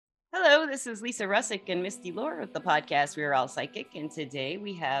Hello, this is Lisa Russick and Misty Lore with the podcast We're All Psychic, and today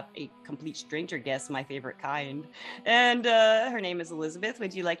we have a complete stranger guest, my favorite kind, and her name is Elizabeth.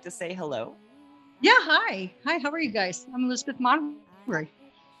 Would you like to say hello? Yeah, hi. Hi, how are you guys? I'm Elizabeth Montgomery.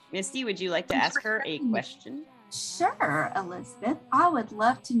 Misty, would you like to ask her a question? Sure, Elizabeth. I would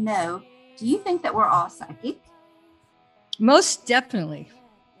love to know, do you think that we're all psychic? Most definitely.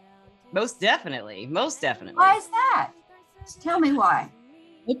 Most definitely. Most definitely. Why is that? Just tell me why.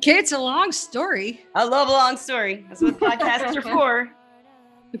 Okay, it's a long story. I love a long story. That's what podcasts are for.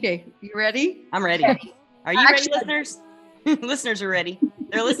 Okay, you ready? I'm ready. Are you ready, listeners? Listeners are ready.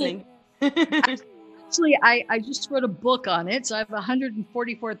 They're listening. Actually, I just wrote a book on it, so I have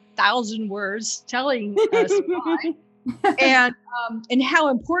 144,000 words telling us why and how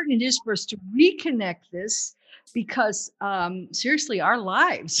important it is for us to reconnect this, because seriously, our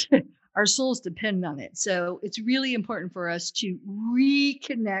lives, our souls depend on it. So it's really important for us to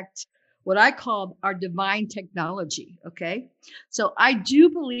reconnect what I call our divine technology. Okay, so I do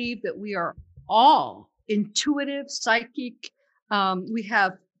believe that we are all intuitive, psychic. We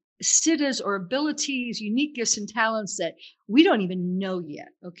have siddhas or abilities, unique gifts and talents that we don't even know yet.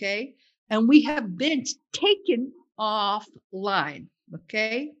 Okay. And we have been taken offline.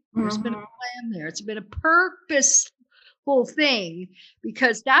 Okay. There's been a plan there. It's been a purposeful thing,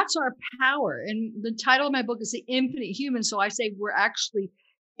 because that's our power. And the title of my book is The Infinite Human. So I say we're actually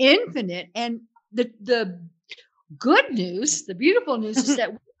infinite. And the good news, the beautiful news is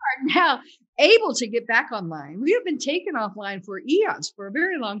that we are now able to get back online. We have been taken offline for eons, for a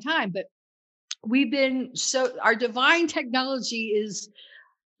very long time, but our divine technology is,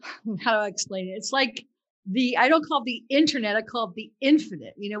 how do I explain it? It's like I don't call it the internet, I call it the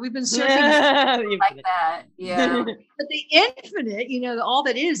infinite. We've been surfing like that. Yeah. But the infinite, all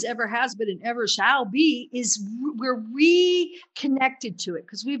that is, ever has been, and ever shall be, is we're reconnected to it,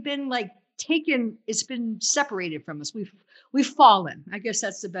 because we've been it's been separated from us. We've fallen. I guess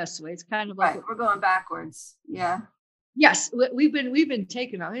that's the best way. It's kind of like we're going backwards. Yeah. Yes, we've been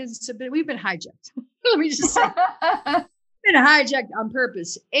taken on. We've been hijacked. Let me just say, been hijacked on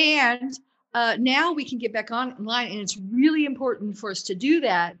purpose. And now we can get back online, and it's really important for us to do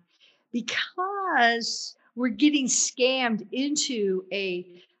that, because we're getting scammed into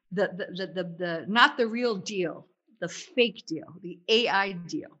the not the real deal, the fake deal, the AI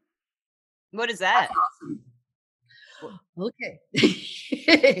deal. What is that? That's awesome. Okay.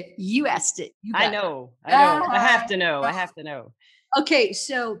 You asked it. I know. I have to know. Okay.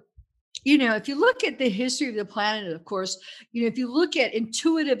 So, if you look at the history of the planet, of course, if you look at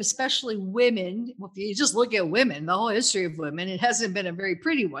intuitive, especially women, if you just look at women, the whole history of women, it hasn't been a very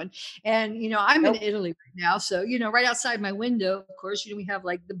pretty one. And, I'm in Italy right now. So, right outside my window, of course, we have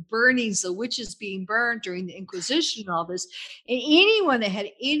like the burnings, the witches being burned during the Inquisition, and all this. And anyone that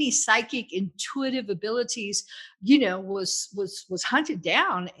had any psychic, intuitive abilities, was hunted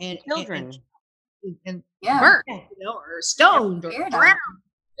down and children and burnt, or stoned or drowned.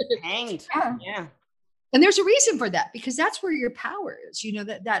 Hanged. Yeah. And there's a reason for that, because that's where your power is,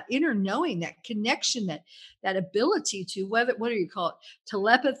 that inner knowing, that connection, that ability to, what do you call it?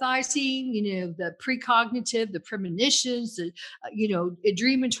 Telepathizing, the precognitive, the premonitions, the, a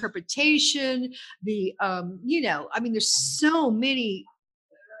dream interpretation, there's so many,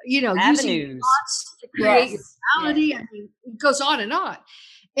 avenues using thoughts to create your reality. Yes. It goes on. And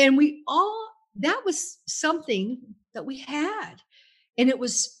that was something that we had. And it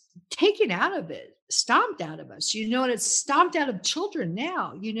was taken out of it, stomped out of us, and it's stomped out of children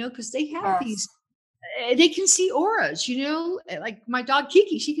now, because they have these, they can see auras, like my dog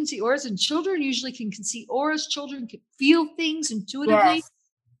Kiki, she can see auras, and children usually can see auras. Children can feel things intuitively. Yes.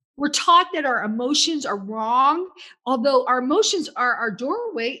 We're taught that our emotions are wrong, although our emotions are our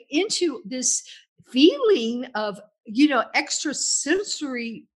doorway into this feeling of,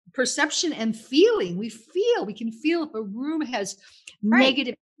 extrasensory perception and feeling. We can feel if a room has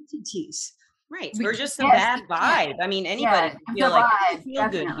negative entities. Right. Or just a bad vibe. I mean, anybody can feel like it doesn't feel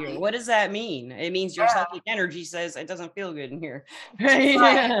good here. What does that mean? It means your psychic energy says it doesn't feel good in here.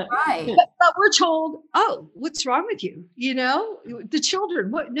 Right. But we're told, oh, what's wrong with you? The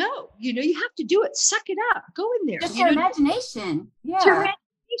children, what? No, you have to do it. Suck it up. Go in there. Just your imagination. Yeah. Your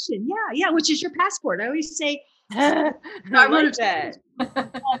imagination. Yeah. Which is your passport. I always say, I like that.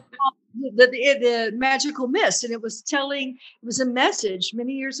 The magical mist, and it was a message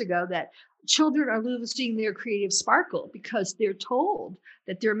many years ago that children are losing their creative sparkle because they're told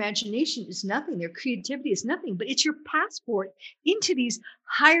that their imagination is nothing, their creativity is nothing, but it's your passport into these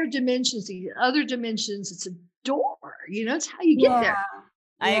higher dimensions, these other dimensions. It's a door, it's how you get there.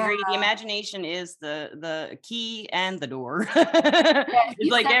 I Yeah. agree. The imagination is the key and the door. Yes, It's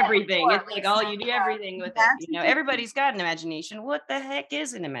you like said that everything. before, It's like all Lisa. you do everything with it. You know, everybody's got an imagination. What the heck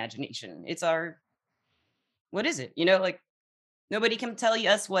is an imagination? What is it? You know, like nobody can tell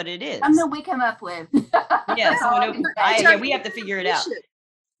us what it is. Something we come up with. Yeah, That's all I can say. we have to figure it out.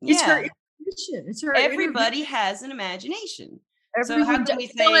 It's her Yeah, intuition. It's her everybody has an imagination. So how Everyone can we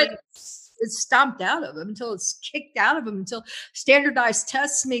until say it's stomped out of them, until it's kicked out of them, until standardized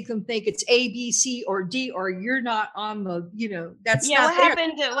tests make them think it's A, B, C, or D, or you're not on the, that's yeah, not what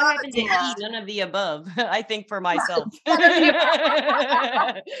there. happened to Yeah. E? None of the above. I think for myself. That's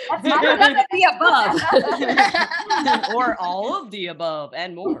my None of the above. Or all of the above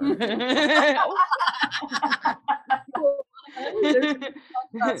and more.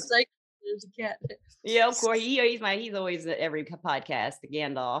 There's a cat. Yeah, of course. He's always at every podcast.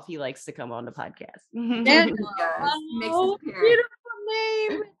 Gandalf. He likes to come on the podcast. He does. He makes his appearance. Beautiful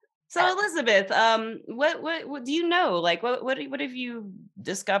name. So Elizabeth, what do you know? Like what have you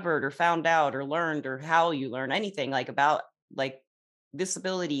discovered or found out or learned, or how you learn anything like about like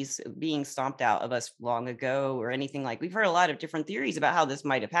disabilities being stomped out of us long ago, or anything? Like we've heard a lot of different theories about how this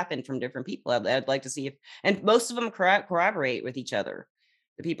might have happened from different people. I'd like to see if, and most of them corroborate with each other.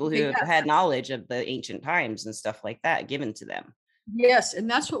 The people who have had knowledge of the ancient times and stuff like that given to them. Yes, and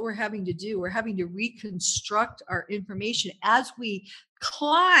that's what we're having to do. We're having to reconstruct our information as we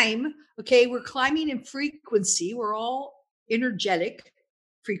climb. Okay, we're climbing in frequency. We're all energetic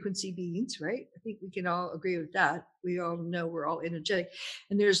frequency beings, right? I think we can all agree with that. We all know we're all energetic.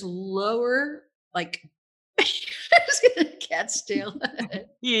 And there's lower, like, cat's tail.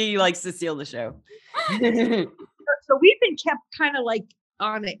 He likes to steal the show. So we've been kept kind of like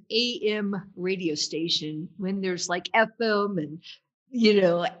on an AM radio station when there's like FM and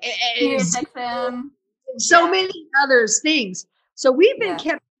so many other things. So we've been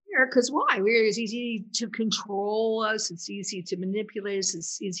kept here because why? It's easy to control us. It's easy to manipulate us.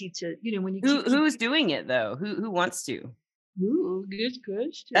 It's easy to when you who's doing it though? Who wants to? Ooh, good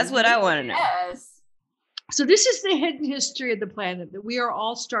question. That's what I want to know. Yes. So this is the hidden history of the planet that we are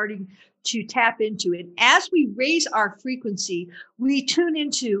all starting to tap into. And as we raise our frequency, we tune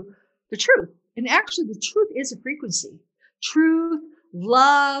into the truth. And actually, the truth is a frequency. Truth,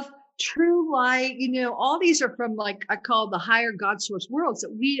 love, true light, all these are from, like I call the higher God source worlds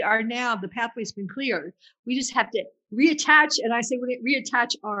that we are now, the pathway's been cleared. We just have to reattach. And I say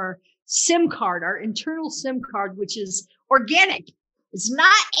reattach our SIM card, our internal SIM card, which is organic. It's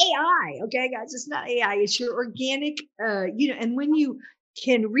not AI, okay, guys? It's not AI. It's your organic, and when you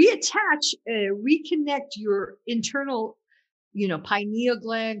can reattach, reconnect your internal, pineal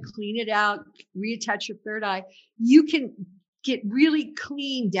gland, clean it out, reattach your third eye, you can get really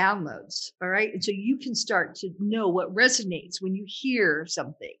clean downloads, all right? And so you can start to know what resonates when you hear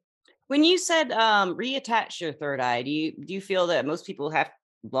something. When you said reattach your third eye, do you feel that most people have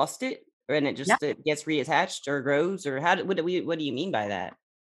lost it? And it just it gets reattached or grows, or what do you mean by that?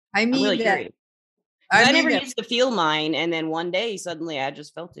 I'm really curious. I never used to feel mine, and then one day suddenly I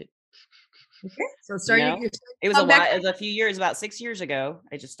just felt it. Okay, so starting. It was it was a few years, about 6 years ago.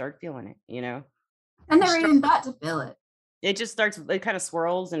 I just started feeling it. I never even thought to feel it. It just starts. It kind of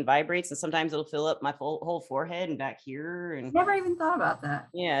swirls and vibrates, and sometimes it'll fill up my whole forehead and back here. And never even thought about that.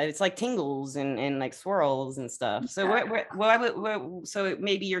 Yeah, it's like tingles and like swirls and stuff. So so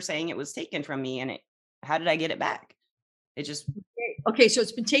maybe you're saying it was taken from me, and how did I get it back? It just okay. So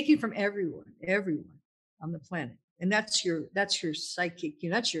it's been taken from everyone on the planet, and that's your psychic.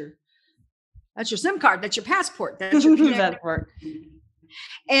 That's your SIM card. That's your passport. That's your passport.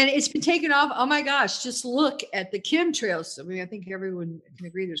 And it's been taken off. Oh my gosh, just look at the chemtrails. I mean, I think everyone can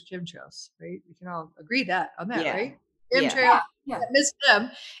agree there's chemtrails, right? We can all agree on that, right? Chemtrails, don't miss them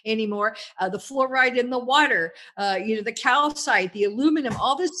anymore. The fluoride in the water, the calcite, the aluminum,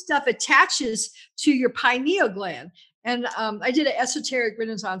 all this stuff attaches to your pineal gland. And I did an esoteric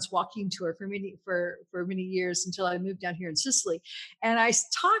Renaissance walking tour for many years until I moved down here in Sicily. And I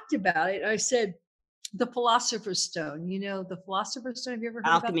talked about it. I said, the Philosopher's Stone, the Philosopher's Stone. Have you ever heard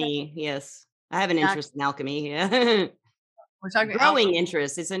alchemy? About that? Yes. I have an interest in alchemy. Yeah. We're talking about growing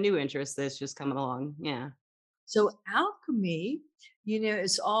interest. It's a new interest that's just coming along. Yeah. So alchemy,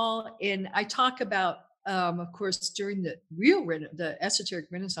 it's all in, I talk about, of course, during the esoteric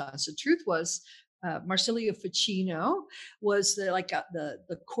Renaissance, the truth was, Marsilio Ficino was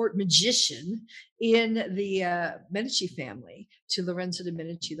the court magician in the Medici family to Lorenzo de'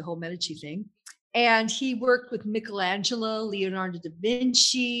 Medici, the whole Medici thing. And he worked with Michelangelo, Leonardo da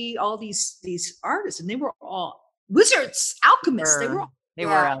Vinci, all these artists, and they were all wizards, alchemists. They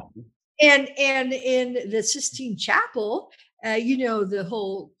were alchemists. And in the Sistine Chapel The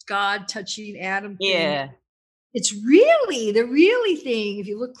whole God touching Adam thing. Yeah. It's really the really thing, if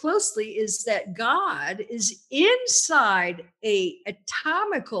you look closely, is that God is inside a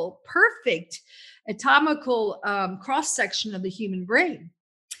perfect atomical cross section of the human brain.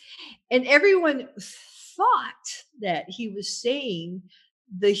 And everyone thought that he was saying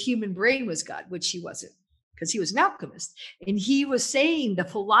the human brain was God, which he wasn't, because he was an alchemist. And he was saying the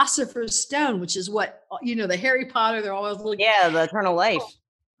philosopher's stone, which is what, the Harry Potter, they're always looking. Yeah, the eternal life.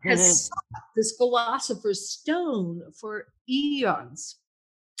 Has this philosopher's stone for eons.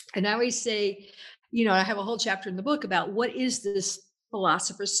 And I always say, I have a whole chapter in the book about what is this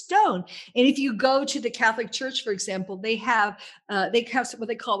philosopher's stone. And if you go to the Catholic Church, for example, they have what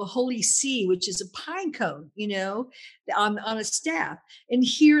they call the Holy See, which is a pine cone, on a staff. And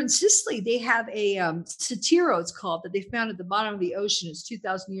here in Sicily, they have a satiro, it's called, that they found at the bottom of the ocean. It's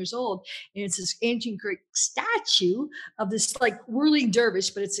 2,000 years old, and it's this ancient Greek statue of this like whirling dervish,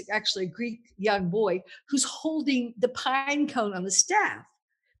 but it's actually a Greek young boy who's holding the pine cone on the staff.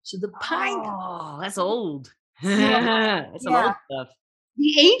 So the pine cone, that's old. That's some old stuff.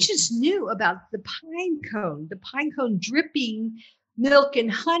 The ancients knew about the pine cone dripping milk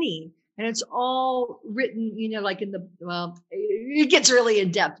and honey. And it's all written, like in it gets really in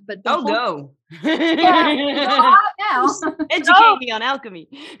depth, but go. Now. Educate me on alchemy.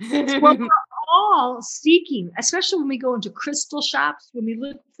 Well, we're all seeking, especially when we go into crystal shops, when we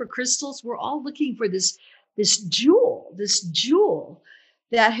look for crystals, we're all looking for this jewel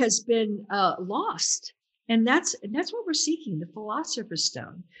that has been lost. And that's what we're seeking, the philosopher's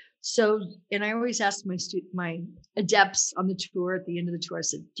stone. So, and I always ask my adepts on the tour at the end of the tour, I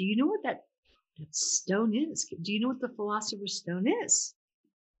said, do you know what that stone is? Do you know what the philosopher's stone is?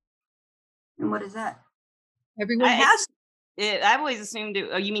 And what is that? Everyone has it. I've always assumed it.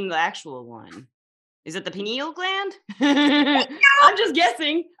 Oh, you mean the actual one? Is it the pineal gland? I'm just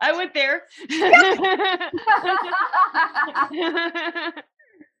guessing. I went there.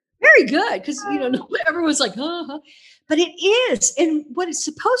 Very good, because everyone's like, but it is. And what it's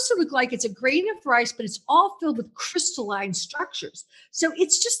supposed to look like, it's a grain of rice, but it's all filled with crystalline structures. So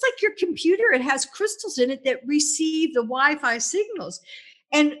it's just like your computer. It has crystals in it that receive the Wi-Fi signals.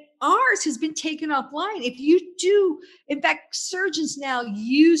 And ours has been taken offline. If you do, in fact, surgeons now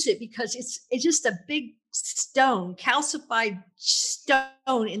use it because it's just a big stone, calcified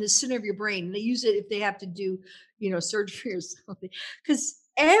stone in the center of your brain. And they use it if they have to do, surgery or something, because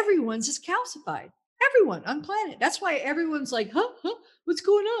everyone's just calcified. Everyone on planet. That's why everyone's like, what's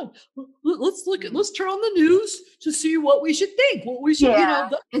going on? Let's turn on the news to see what we should think, what we should,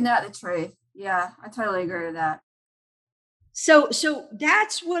 Isn't that the truth? Yeah, I totally agree with that. So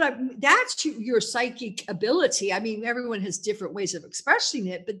that's that's your psychic ability. I mean, everyone has different ways of expressing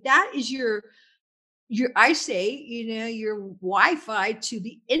it, but that is your I say, your Wi-Fi to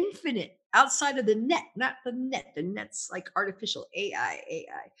the infinite. Outside of the net, not the net. The net's like artificial AI,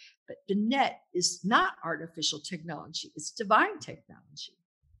 but the net is not artificial technology. It's divine technology.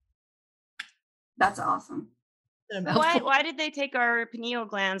 That's awesome. Why did they take our pineal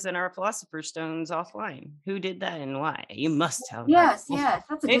glands and our philosopher's stones offline? Who did that and why? You must tell me. Yes.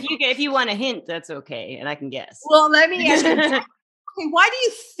 That's if you want a hint, that's okay, and I can guess. Well, let me ask you. Okay, why do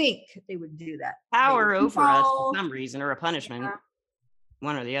you think they would do that? Power over us for some reason, or a punishment. Yeah.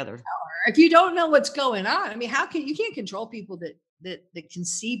 One or the other. If you don't know what's going on, I mean, you can't control people that can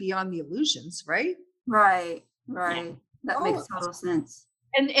see beyond the illusions, right? Right. Yeah. That makes total sense.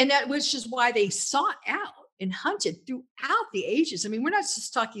 And that, which is why they sought out and hunted throughout the ages. I mean, we're not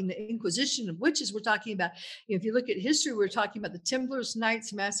just talking the Inquisition of witches. We're talking about, if you look at history, we're talking about the Templars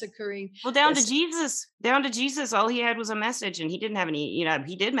Knights massacring. Well, down to Jesus, all he had was a message, and he didn't have any,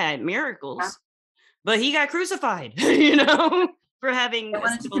 he did miracles, but he got crucified, for having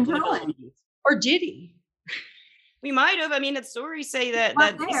or did he? We might have. I mean, the stories say that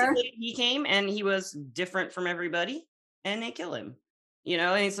basically he came and he was different from everybody, and they kill him.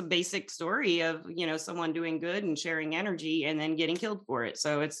 And it's a basic story of someone doing good and sharing energy and then getting killed for it.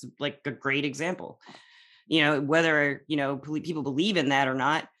 So it's like a great example. Whether people believe in that or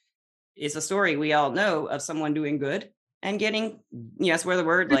not, it's a story we all know of someone doing good and getting, that's where the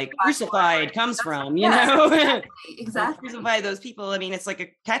word like crucified comes from, Exactly. Crucify those people. I mean, it's like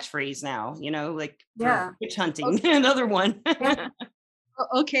a catchphrase now, witch hunting, another one.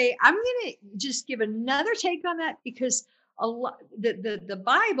 Okay. I'm going to just give another take on that, because a lot, the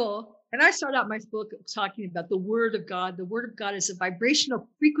Bible, and I start out my book talking about the Word of God. The Word of God is a vibrational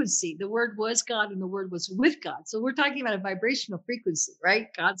frequency. The Word was God and the Word was with God. So we're talking about a vibrational frequency, right?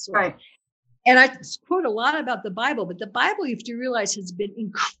 God's Word. Right. And I quote a lot about the Bible, but the Bible, you have to realize, has been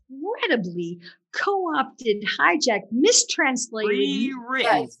incredibly co-opted, hijacked, mistranslated.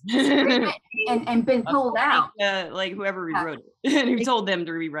 Rewritten. Yes. and been pulled out. Like whoever rewrote it and who told them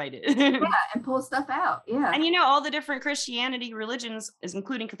to rewrite it. And pull stuff out. Yeah. And all the different Christianity religions, is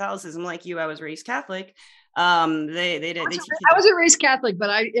including Catholicism. Like you, I was raised Catholic. They I wasn't raised Catholic, but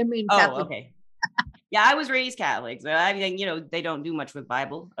I am in Catholic. Okay. Yeah, I was raised Catholic. So I mean, they don't do much with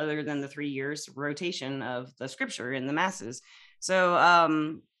Bible other than the 3 years rotation of the scripture in the masses. So,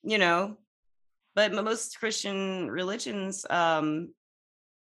 but most Christian religions,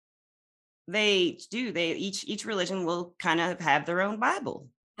 each religion will kind of have their own Bible.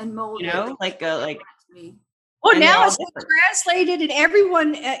 And mold like. Oh, now it's translated, and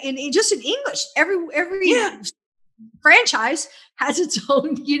everyone in just in English. Every franchise has its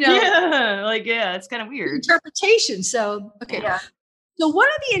own, it's kind of weird interpretation. So, okay. Yeah. So one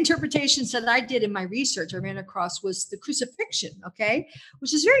of the interpretations that I did in my research I ran across was the crucifixion, okay,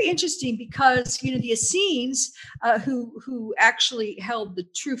 which is very interesting because, the Essenes who actually held the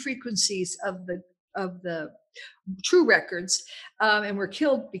true frequencies of the true records and were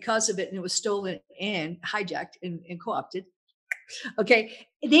killed because of it, and it was stolen and hijacked and co-opted. Okay,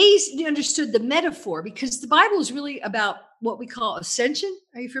 they understood the metaphor because the Bible is really about what we call ascension.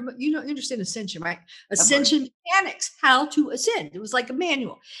 Are you familiar? You understand ascension, right? Ascension mechanics, how to ascend. It was like a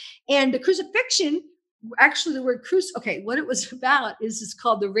manual. And the crucifixion, actually the word okay, what it was about is it's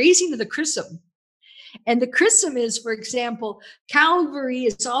called the raising of the chrism. And the chrism is, for example, Calvary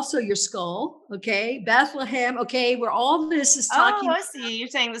is also your skull, okay? Bethlehem, okay, where all this is talking. Oh, I see. You're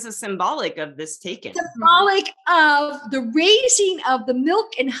saying this is symbolic of this taken. Symbolic of the raising of the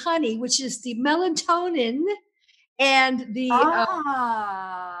milk and honey, which is the melatonin and the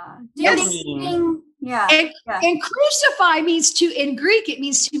and crucify means in Greek, it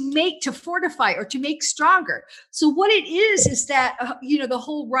means to fortify or to make stronger. So what it is that, the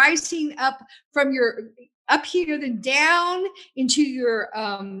whole rising up from your up here, then down into your,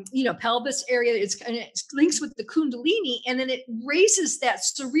 pelvis area. It links with the Kundalini, and then it raises that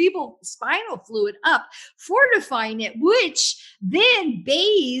cerebral spinal fluid up, fortifying it, which then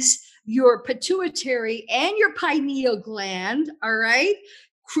bathes your pituitary and your pineal gland. All right.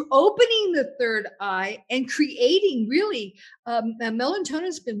 Opening the third eye and creating really melatonin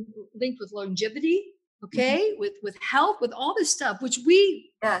has been linked with longevity, okay, with health, with all this stuff, which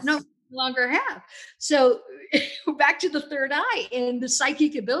we no longer have. So we're back to the third eye and the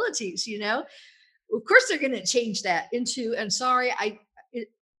psychic abilities. Of course they're going to change that into. And sorry,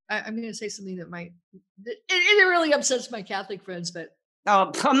 I'm going to say something that it really upsets my Catholic friends, but.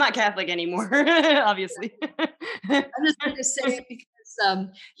 Oh, I'm not Catholic anymore, obviously. I'm just going to say it because.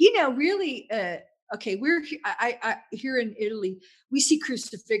 Really, okay, we're here in Italy. We see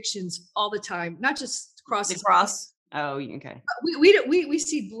crucifixions all the time, not just crosses. The cross. Oh, okay. We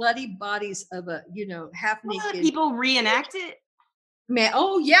see bloody bodies of half naked people reenact it. Man,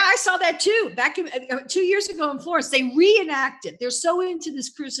 oh yeah, I saw that too. Back 2 years ago in Florence, they reenact it. They're so into this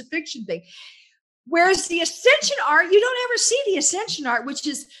crucifixion thing. Whereas the ascension art, you don't ever see the ascension art, which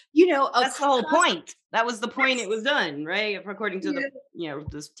is, that's the whole point. That was the point it was done, right? According to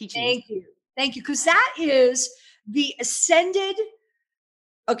this teaching. Thank you. Because that is the ascended.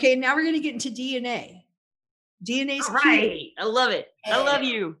 Okay, now we're going to get into DNA. DNA's right. I love it. I love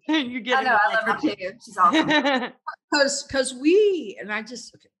you. You're getting. I love her too. She's awesome. Because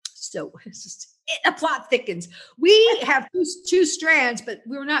so it's just, the plot thickens. We have two strands, but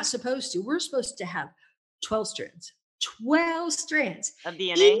we're not supposed to. We're supposed to have 12 strands. 12 strands of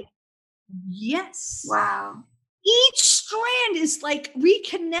DNA. Yes. Wow. Each strand is like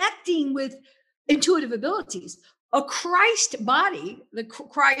reconnecting with intuitive abilities. A Christ body, the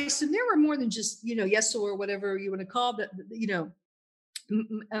Christ, and there were more than just, Yesu or whatever you want to call it,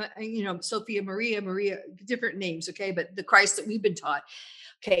 Sophia, Maria, different names. Okay. But the Christ that we've been taught,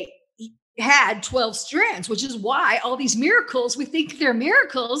 okay, had 12 strands, which is why all these miracles, we think they're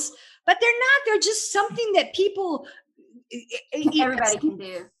miracles, but they're not. They're just something that people, everybody can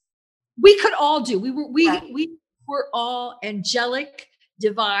do. We could all do. We were all angelic,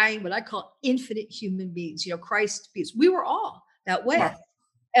 divine, what I call infinite human beings, Christ beings. We were all that way. Yes.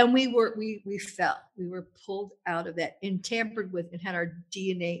 And we fell. We were pulled out of that and tampered with and had our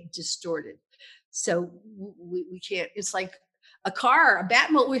DNA distorted. So we can't, it's like a car, a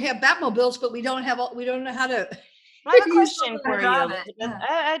Batmobile. We have Batmobiles, but we don't know how to. I have a question for you.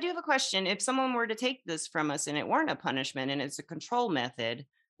 I do have a question. If someone were to take this from us and it weren't a punishment and it's a control method,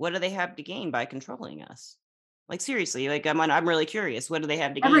 what do they have to gain by controlling us? Like seriously, like I'm really curious. What do they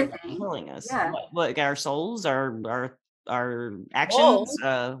have to gain by controlling us? Yeah. What our souls, our actions,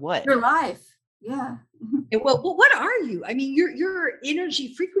 what? Your life. Yeah. Well, what are you? I mean, you're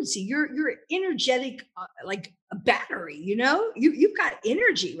energy frequency. You're energetic, like a battery. You've got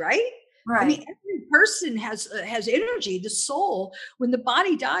energy, right? I mean, Right. every person has energy. The soul, when the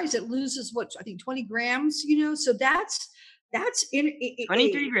body dies, it loses what I think 20 grams. So that's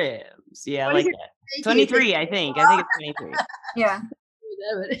 23 grams. Yeah, I like 23. that. 23, I think. I think it's 23. Yeah.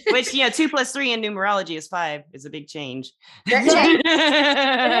 Which, 2 plus 3 in numerology is 5. Is a big change. That change.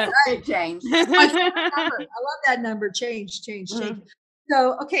 That's a big change. I love that number. Change. Mhm.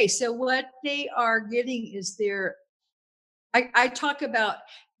 So, okay. So what they are getting is I talk about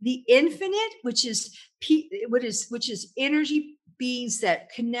the infinite, which is energy beings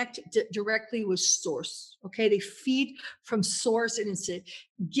that connect directly with source. Okay. They feed from source, and it's a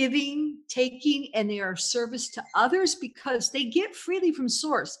giving, taking, and they are service to others because they get freely from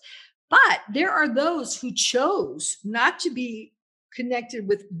source. But there are those who chose not to be connected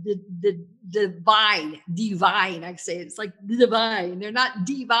with the divine. I say it's like the divine. They're not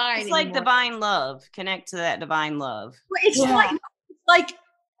divine. It's like anymore. divine love. Connect to that divine love. Well, it's like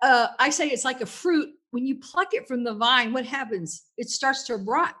I say it's like a fruit. When you pluck it from the vine, what happens? It starts to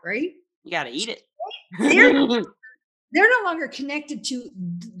rot, right? You got to eat it. They're no longer connected to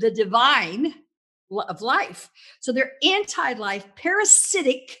the divine of life. So they're anti-life,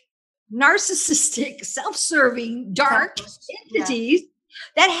 parasitic, narcissistic, self-serving, dark entities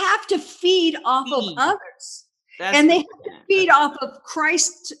that have to feed off of others. And they have to feed off of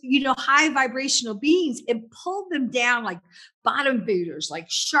Christ, high vibrational beings, and pull them down like bottom feeders, like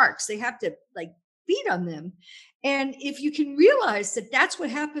sharks. They have to feed on them. And if you can realize that that's what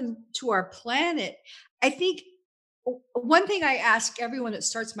happened to our planet, I think one thing I ask everyone that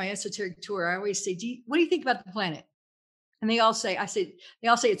starts my esoteric tour, I always say, what do you think about the planet? And they all say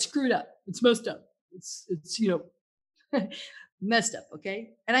it's screwed up. It's messed up. It's messed up.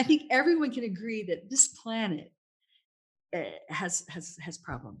 Okay. And I think everyone can agree that this planet has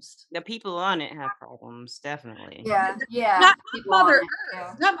problems. The people on it have problems, definitely. Yeah. Not Mother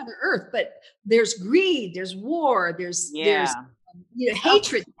Earth, not Mother Earth, but there's greed, there's war, there's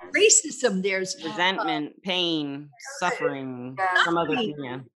hatred, racism, there's resentment, pain, suffering from other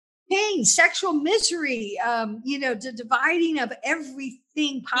people. Pain, sexual misery, the dividing of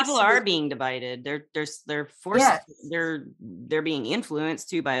everything possible. People are being divided. They're forced. They're being influenced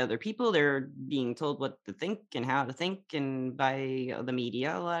too by other people. They're being told what to think and how to think, and by the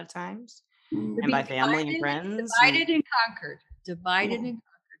media a lot of times, and by family and friends. Divided and conquered. Divided and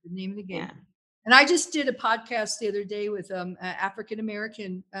conquered. The name of the game. Yeah. And I just did a podcast the other day with African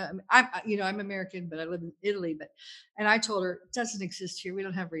American. I'm American, but I live in Italy. And I told her it doesn't exist here. We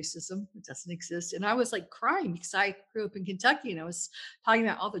don't have racism. It doesn't exist. And I was like crying because I grew up in Kentucky, and I was talking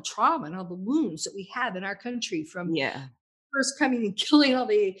about all the trauma and all the wounds that we have in our country from first coming and killing all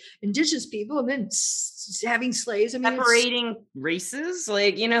the indigenous people, and then having slaves. I mean, separating races,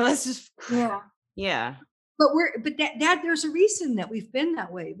 that's just yeah. But that there's a reason that we've been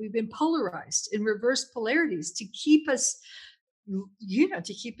that way. We've been polarized in reverse polarities to keep us,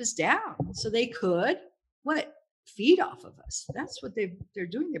 to keep us down. So they could feed off of us. That's what they're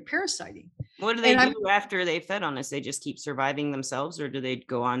doing. They're parasiting. What do they do after they fed on us? They just keep surviving themselves, or do they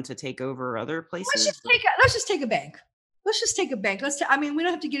go on to take over other places? Let's just take a bank. We don't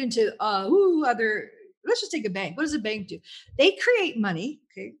have to get into other. Let's just take a bank. What does a bank do? They create money.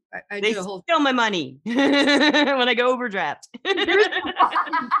 Okay. They steal my money when I go overdraft.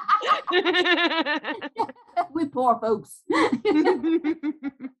 We poor folks.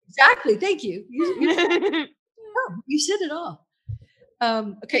 Exactly. Thank you. You said it all.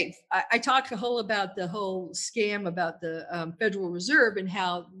 Okay. I talk about the whole scam about the Federal Reserve and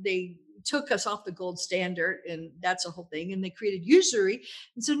how they took us off the gold standard, and that's a whole thing. And they created usury.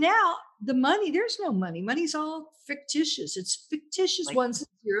 And so now the money, there's no money. Money's all fictitious. It's fictitious ones and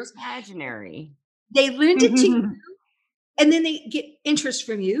zeros. Imaginary. They lend it to you, and then they get interest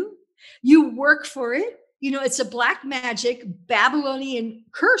from you. You work for it. It's a black magic Babylonian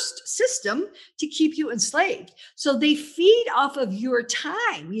cursed system to keep you enslaved. So they feed off of your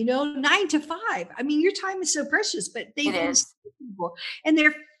time, 9 to 5. I mean, your time is so precious, but they enslave people, and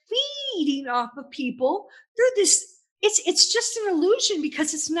they're feeding off of people through this. It's just an illusion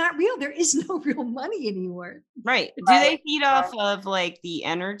because it's not real. There is no real money anymore. Right. Do they feed off of the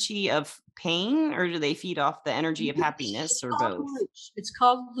energy of pain, or do they feed off the energy of happiness, or both? It's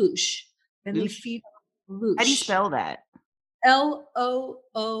called loosh. And they feed off loosh. How do you spell that? Loosh.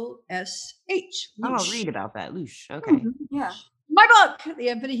 I'll read about that. Loosh. Okay. Yeah. My book, The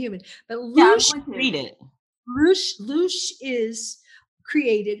Infinite Human. But loosh. Read it. Loosh is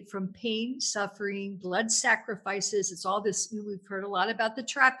created from pain, suffering, blood sacrifices. It's all this. We've heard a lot about the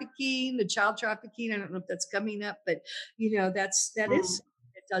trafficking, the child trafficking. I don't know if that's coming up, but that is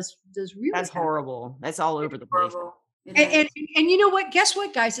it does really That's happen. horrible. That's all over the place. And you know what? Guess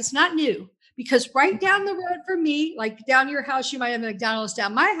what, guys? It's not new, because right down the road from me, like down your house, you might have a McDonald's.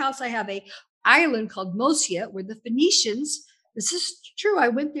 Down my house, I have a island called Mosia, where the Phoenicians, this is true, I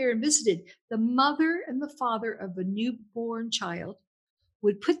went there and visited, the mother and the father of a newborn child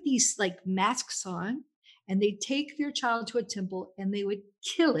would put these like masks on, and they'd take their child to a temple and they would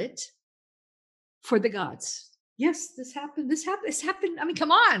kill it for the gods. Yes, this happened. This happened. I mean,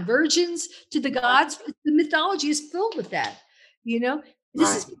 come on, virgins to the gods. The mythology is filled with that.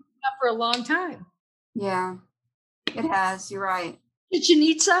 This has been up for a long time. Yeah, it has. You're right. Chichen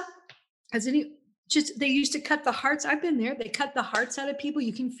Itza, they used to cut the hearts. I've been there. They cut the hearts out of people.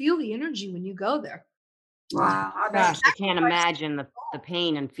 You can feel the energy when you go there. Wow. Gosh, I can't imagine the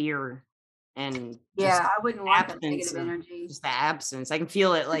pain and fear and I wouldn't want that negative energy. Just the absence. I can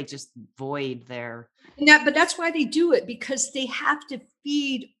feel it like just void there. But that's why they do it, because they have to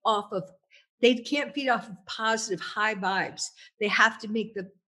feed off of, they can't feed off of positive high vibes. They have to make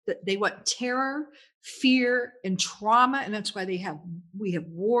they want terror, fear, and trauma. And that's why we have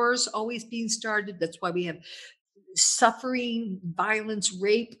wars always being started. That's why we have suffering, violence,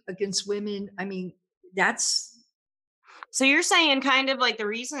 rape against women. I mean, so you're saying kind of like the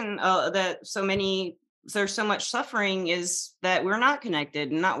reason that there's so much suffering is that we're not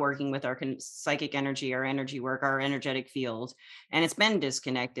connected and not working with our psychic energy, our energy work, our energetic field, and it's been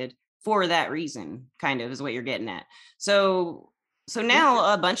disconnected for that reason, kind of is what you're getting at. So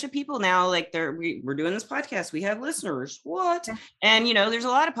now a bunch of people now, like we're doing this podcast, we have listeners. What? And there's a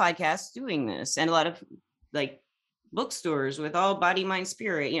lot of podcasts doing this, and a lot of like bookstores with all body, mind,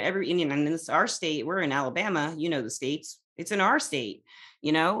 spirit, and this our state, we're in Alabama, the states, it's in our state,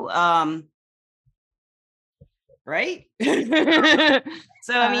 right?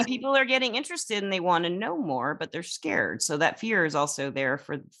 So I mean, people are getting interested and they want to know more, but they're scared. So that fear is also there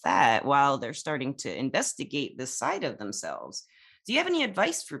for that, while they're starting to investigate this side of themselves. Do you have any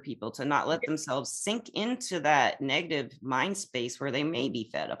advice for people to not let themselves sink into that negative mind space where they may be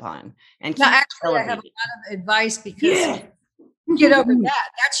fed upon? And actually, I have a lot of advice, because get over that.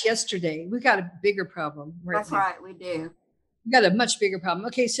 That's yesterday. We got a bigger problem. That's right. We do. We got a much bigger problem.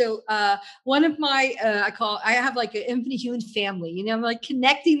 Okay, so one of my I have like an infinite human family. I'm like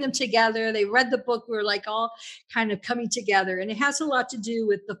connecting them together. They read the book. We're like all kind of coming together, and it has a lot to do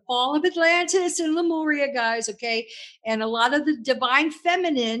with the fall of Atlantis and Lemuria, guys. Okay, and a lot of the divine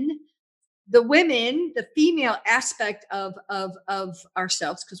feminine, the women, the female aspect of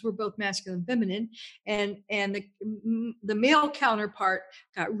ourselves, because we're both masculine and feminine, and the male counterpart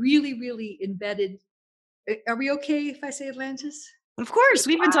got really, really embedded. Are we okay if I say Atlantis? Of course,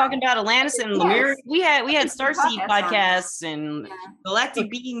 we've been talking about Atlantis and Lemuria. We had Starseed podcasts and Galactic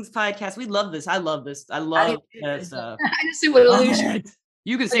Beings podcasts. We love this. I love this. I love that stuff. I just say what illusion.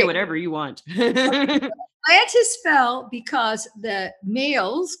 You can say whatever you want. Atlantis fell because the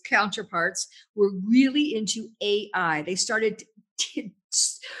males counterparts were really into AI. They started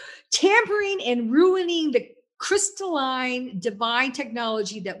tampering and ruining the crystalline divine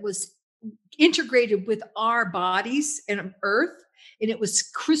technology that was integrated with our bodies and earth, and it was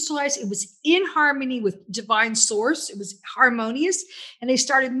crystallized. It was in harmony with divine source. It was harmonious, and they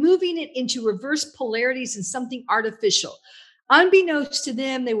started moving it into reverse polarities and something artificial. Unbeknownst to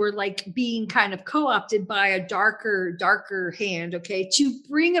them, they were like being kind of co-opted by a darker hand, okay, to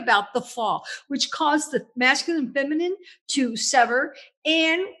bring about the fall, which caused the masculine and feminine to sever,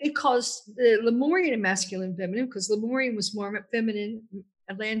 and it caused the Lemurian and masculine and feminine, because Lemurian was more feminine,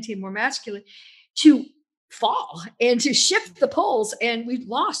 Atlantean more masculine, to fall and to shift the poles, and we've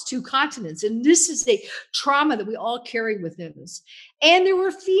lost 2 continents. And this is a trauma that we all carry within us. And there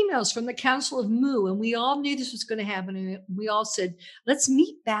were females from the Council of Mu, and we all knew this was going to happen, and we all said, let's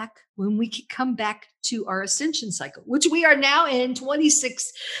meet back when we come back to our ascension cycle, which we are now in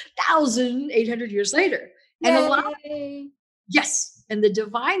 26,800 years later. And and the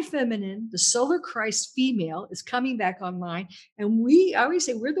divine feminine, the solar Christ female, is coming back online, and I always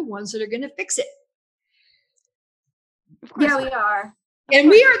say we're the ones that are going to fix it. Yeah, we are. And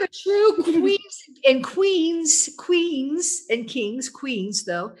we are the true queens and kings,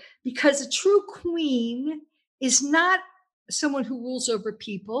 though, because a true queen is not someone who rules over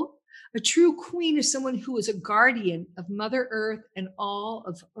people. A true queen is someone who is a guardian of Mother Earth and all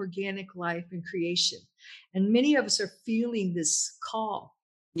of organic life and creation. And many of us are feeling this call.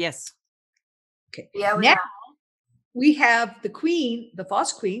 Yes. Okay. Yeah, now, we have the queen, the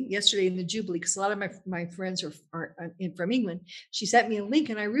false queen, yesterday in the Jubilee, because a lot of my friends are from England. She sent me a link,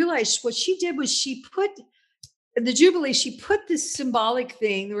 and I realized what she did was she put the Jubilee, she put this symbolic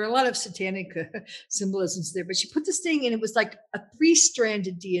thing. There were a lot of satanic symbolisms there, but she put this thing, and it was like a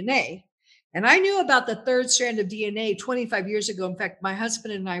 3-stranded DNA. And I knew about the 3rd strand of DNA 25 years ago. In fact, my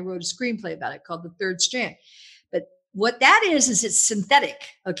husband and I wrote a screenplay about it called The 3rd Strand. But what that is it's synthetic.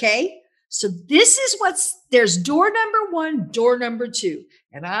 Okay. So this is there's door number 1, door number 2.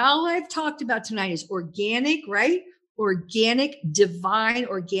 And all I've talked about tonight is organic, right? Organic, divine,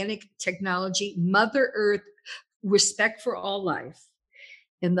 organic technology, Mother Earth, respect for all life.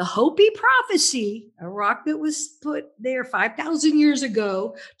 And the Hopi prophecy, a rock that was put there 5,000 years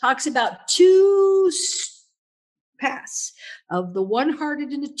ago, talks about 2 paths of the one-hearted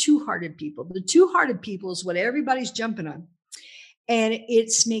and the two-hearted people. The two-hearted people is what everybody's jumping on. And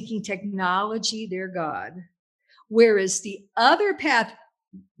it's making technology their God. Whereas the other path,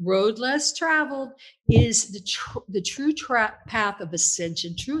 road less traveled, is the true path of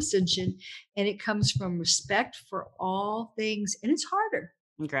ascension, true ascension. And it comes from respect for all things. And it's harder.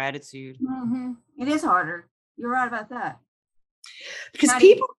 Gratitude. Mm-hmm. It is harder. You're right about that. Because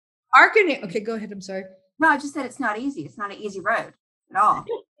people are going to, okay, go ahead. I'm sorry. No, I just said it's not easy. It's not an easy road at all.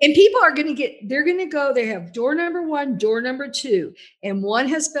 And people are going to they're going to go, they have door number 1, door number 2, and one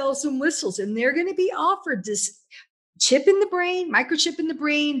has bells and whistles, and they're going to be offered this chip in the brain, microchip in the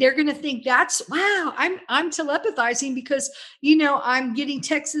brain. They're going to think that's, wow, I'm telepathizing because, I'm getting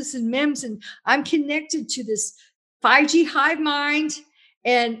texts and memes, and I'm connected to this 5G hive mind.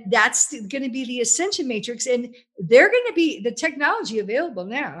 And that's going to be the ascension matrix. And they're going to be the technology available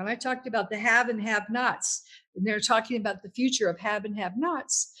now. And I talked about the have and have nots. And they're talking about the future of have and have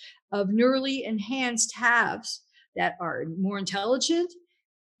nots, of neurally enhanced haves that are more intelligent.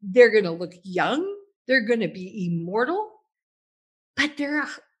 They're going to look young. They're going to be immortal, but they're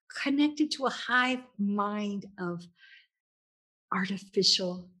connected to a hive mind of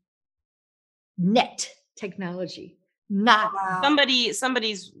artificial net technology. Not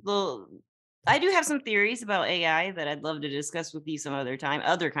somebody's little. I do have some theories about AI that I'd love to discuss with you some other time.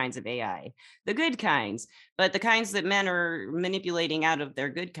 Other kinds of AI, the good kinds, but the kinds that men are manipulating out of their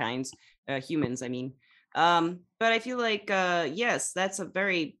good kinds, humans, I mean. But I feel like, yes, that's a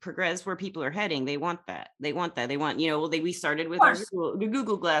very progressive where people are heading. They want that. They want, we started with our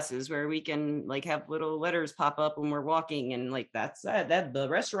Google glasses where we can like have little letters pop up when we're walking. And like, that's that the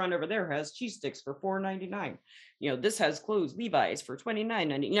restaurant over there has cheese sticks for $4.99. This has clothes, Levi's for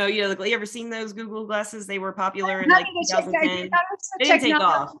 $29.99. You ever seen those Google glasses? They were popular in like 2010. They didn't take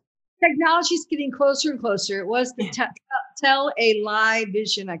off. Technology's getting closer and closer. It was the tell a lie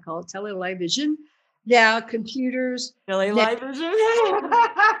vision. I call it tell a lie vision. Now computers. Tell a lie vision.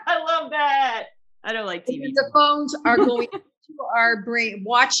 I love that. I don't like TV. The phones are going into our brain,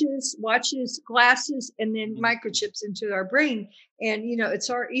 watches, glasses, and then microchips into our brain. And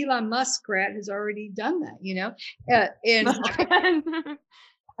it's our Elon Musk has already done that.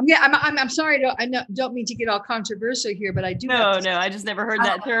 I'm sorry. I don't mean to get all controversial here, but I do. No, I just never heard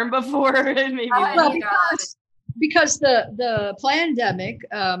that term before. Maybe because the pandemic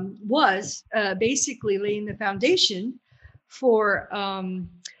was basically laying the foundation for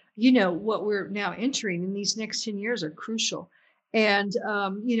what we're now entering, and these next 10 years are crucial. And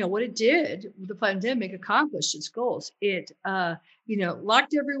what it did, the pandemic accomplished its goals. It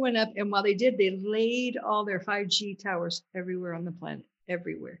locked everyone up, and while they did, they laid all their 5G towers everywhere on the planet,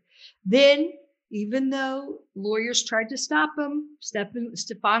 everywhere. Then, even though lawyers tried to stop them,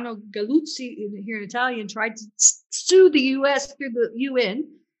 Stefano Galluzzi here in Italian tried to sue the U.S. through the UN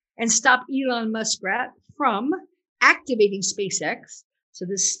and stop Elon Musk from activating SpaceX. So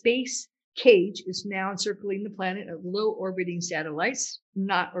the space cage is now encircling the planet of low orbiting satellites,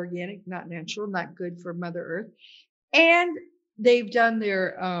 not organic, not natural, not good for Mother Earth. And they've done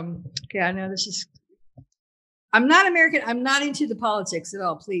their, I know I'm not American. I'm not into the politics at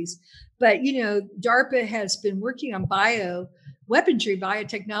all, please. But, DARPA has been working on bioweaponry,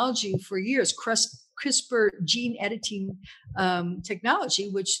 biotechnology for years, CRISPR gene editing technology,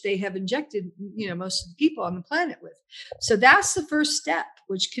 which they have injected, most of the people on the planet with. So that's the first step,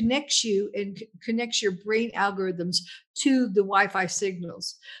 which connects you and connects your brain algorithms to the Wi-Fi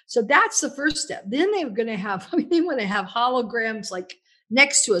signals. So that's the first step. Then they're going to have, they want to have holograms like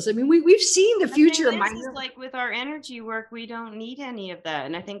next to us. I mean, we've seen the future of like with our energy work, we don't need any of that.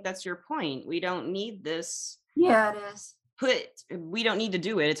 And I think that's your point. We don't need this. Yeah, it is. We don't need to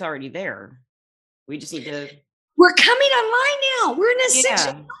do it. It's already there. We just need to. We're coming online now. We're in a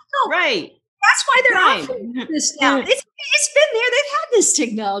cycle. Right. That's why they're offering this now. It's been there. They've had this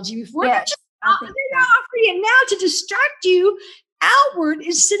technology before. Yes, They're not offering And now to distract you outward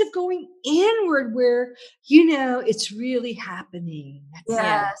instead of going inward where, it's really happening.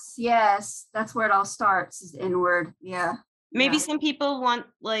 Yes. That's where it all starts, is inward. Yeah. Maybe some people want,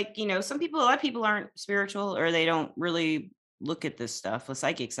 a lot of people aren't spiritual, or they don't really look at this stuff, the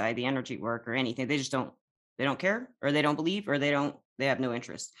psychic side, the energy work or anything. They just they don't care, or they don't believe, or they have no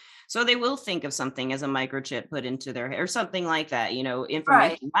interest. So they will think of something as a microchip put into their head or something like that, information.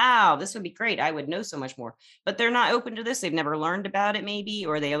 Right. Wow, this would be great. I would know so much more. But they're not open to this. They've never learned about it, maybe,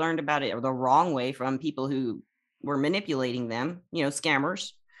 or they learned about it the wrong way from people who were manipulating them,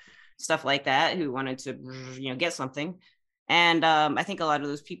 scammers, stuff like that, who wanted to, get something. And I think a lot of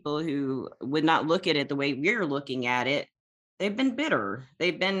those people who would not look at it the way we're looking at it, they've been bitter.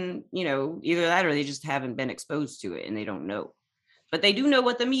 They've been, either that or they just haven't been exposed to it and they don't know. But they do know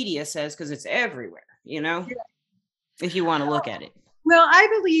what the media says because it's everywhere, if you want to look at it. Well, I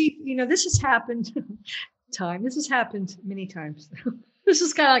believe, this has happened. This has happened many times. This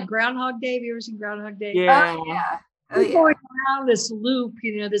is kind of like Groundhog Day. Have you ever seen Groundhog Day? Yeah. We're going around this loop,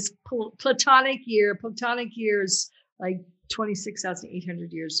 this Platonic year. Platonic year is like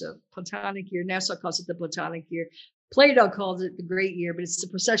 26,800 years. So Platonic year, NASA calls it the Platonic year. Plato calls it the great year, but it's the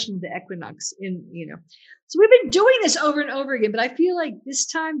precession of the equinox So we've been doing this over and over again, but I feel like this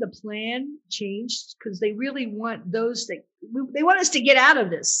time the plan changed because they really want they want us to get out of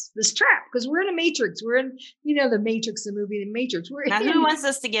this trap, because we're in a matrix. We're in, the Matrix, the movie, the Matrix. Now, who wants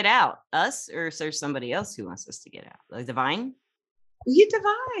us to get out? Us, or is there somebody else who wants us to get out? The divine? The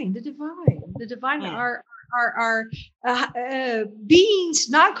divine are beings,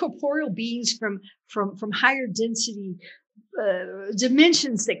 non-corporeal beings from higher density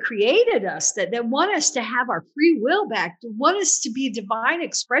dimensions that created us, that want us to have our free will back, to want us to be divine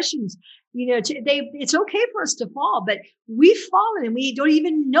expressions. It's okay for us to fall, but we've fallen and we don't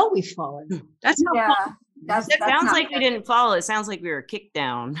even know we've fallen. That's how That sounds like we didn't fall. It sounds like we were kicked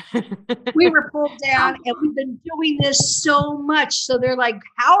down. We were pulled down, and we've been doing this so much. So they're like,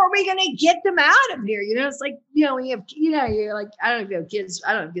 how are we going to get them out of here? It's like, when you have, you're like, I don't know kids.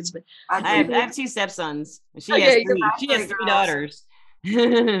 I don't have kids, but I have two stepsons. She has three daughters.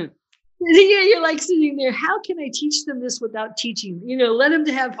 You're like sitting there. How can I teach them this without teaching? Let them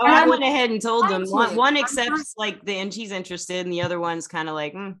to have. I went ahead and told them. One accepts and she's interested, and the other one's kind of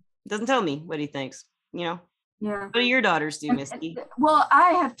like, doesn't tell me what he thinks. Yeah. What do your daughters do, Misty? Well,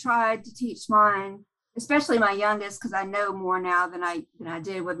 I have tried to teach mine, especially my youngest, because I know more now than I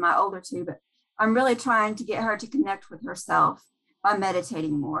did with my older two. But I'm really trying to get her to connect with herself by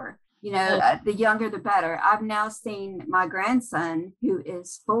meditating more. The younger, the better. I've now seen my grandson, who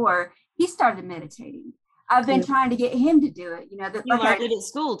is 4. He started meditating. I've been trying to get him to do it. He learned it at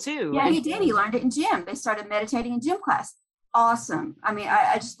school too. Yeah, he did. He learned it in gym. They started meditating in gym class. Awesome. I mean,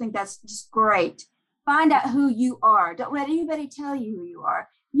 I just think that's just great. Find out who you are. Don't let anybody tell you who you are.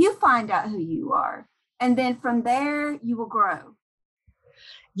 You find out who you are. And then from there, you will grow.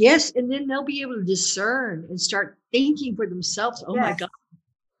 Yes. And then they'll be able to discern and start thinking for themselves. Oh my God.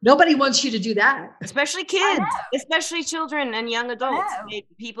 Nobody wants you to do that. Especially kids, especially children and young adults.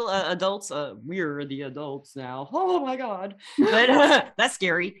 People, adults, we're the adults now. Oh my God. But that's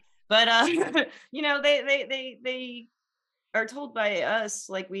scary. But, they are told by us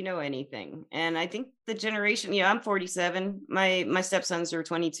like we know anything. And I think the generation, I'm 47. My stepsons are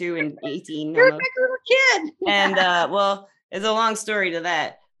 22 and 18. You're a big little kid. And it's a long story to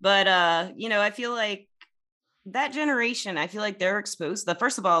that. But I feel like that generation, I feel like they're exposed.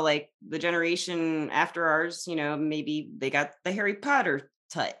 First of all, like the generation after ours, maybe they got the Harry Potter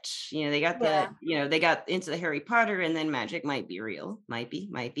touch. They got they got into the Harry Potter, and then magic might be real. Might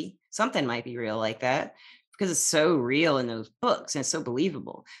be. Something might be real like that, because it's so real in those books and it's so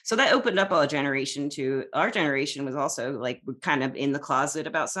believable. So that opened up a generation to our generation. Was also like kind of in the closet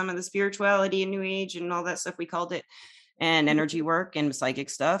about some of the spirituality and New Age and all that stuff we called it, and energy work and psychic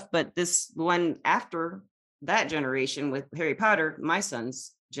stuff. But this one after that generation with Harry Potter, my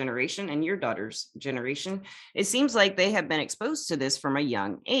son's generation and your daughter's generation, it seems like they have been exposed to this from a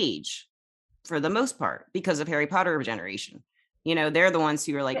young age for the most part because of Harry Potter generation. They're the ones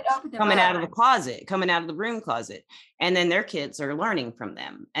who are like coming out of the closet, coming out of the broom closet, and then their kids are learning from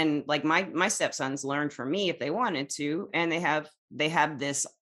them. And like my stepsons learned from me if they wanted to, and they have this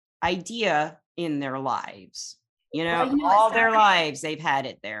idea in their lives. All their lives they've had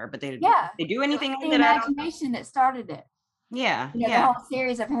it there, but they do anything with the imagination that started it. The whole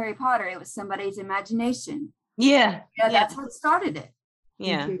series of Harry Potter, it was somebody's imagination. That's what started it.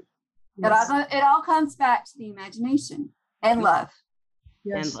 It all comes back to the imagination and love.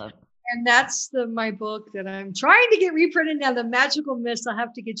 Yes. And love. And that's my book that I'm trying to get reprinted now. The Magical Mist. I'll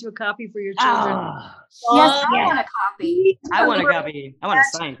have to get you a copy for your children. Oh, Yes, I yeah. want a copy. I want a copy. I want a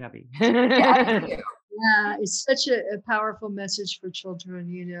signed copy. Yeah, I do. Yeah, it's such a powerful message for children,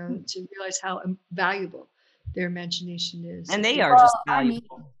 to realize how valuable their imagination is. And they are just I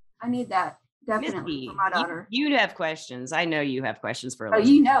valuable. need that definitely Misty, for my daughter. you have questions. I know you have questions for Oh,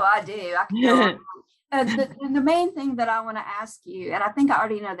 Elizabeth. you know I do. I can go on. The main thing that I want to ask you, and I think I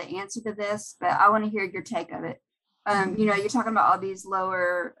already know the answer to this, but I want to hear your take of it. You're talking about all these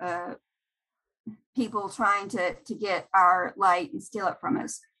lower people trying to get our light and steal it from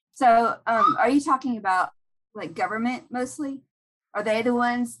us. So are you talking about like government mostly? Are they the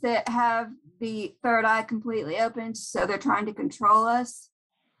ones that have the third eye completely open, so they're trying to control us?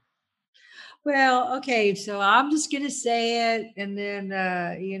 Well, okay, so I'm just gonna say it, and then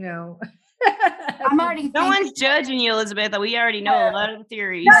I'm already No thinking, one's judging you, Elizabeth. We already know a lot of the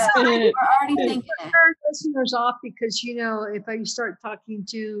theories. we're already thinking it. turn listeners off because if I start talking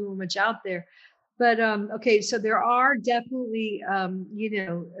too much out there. But okay, so there are definitely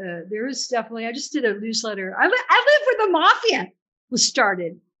there is definitely. I just did a newsletter. I live where the mafia was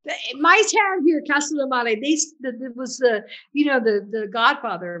started. My town here, Castellamare, it was the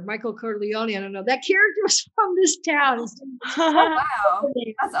Godfather, Michael Corleone. I don't know, that character was from this town. Oh, wow,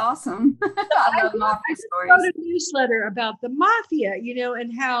 that's awesome. I love mafia I wrote stories. a newsletter about the mafia,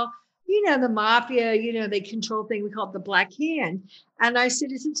 and how the mafia, they control things. We call it the Black Hand. And I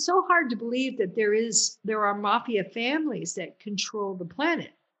said, is it so hard to believe that there are mafia families that control the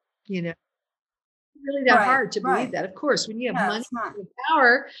planet? Really that Right, hard to believe right. that. Of course, when you have No, money it's not. and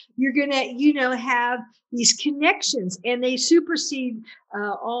power, you're gonna, have these connections, and they supersede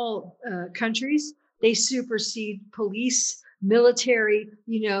all countries. They supersede police, military,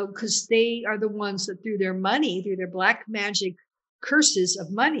 because they are the ones that through their money, through their black magic curses of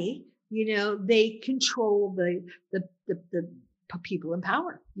money, they control the people in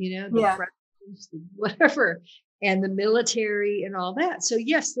power, the Yeah. presidents, whatever, and the military and all that. So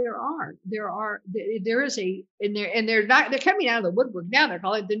yes, there is they're coming out of the woodwork now. They're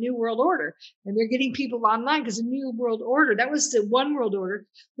calling it the New World Order, and they're getting people online because the New World Order, that was the one world order.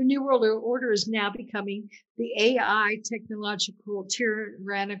 The New World Order is now becoming the AI technological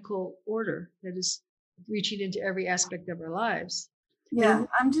tyrannical order that is reaching into every aspect of our lives. Yeah,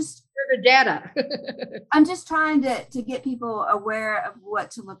 The data. I'm just trying to get people aware of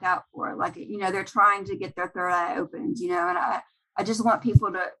what to look out for. Like, they're trying to get their third eye opened, and I just want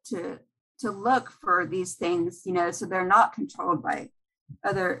people to look for these things, so they're not controlled by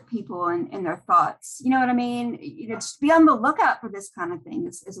other people and their thoughts. You know what I mean? Just be on the lookout for this kind of thing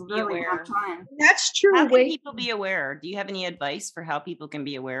is really what I'm trying. That's true. How can people be aware? Do you have any advice for how people can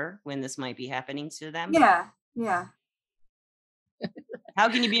be aware when this might be happening to them? Yeah. How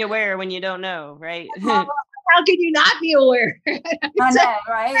can you be aware when you don't know, right? How can you not be aware? I know,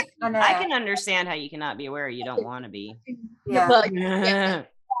 right? I know. I can understand how you cannot be aware. You don't want to be. Yeah.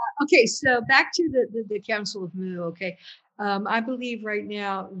 Okay, so back to the Council of Mu. Okay, I believe right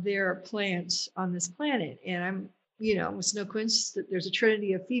now there are plants on this planet, and I'm, it's no coincidence that there's a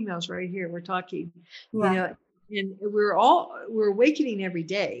trinity of females right here. We're talking, Yeah. and we're awakening every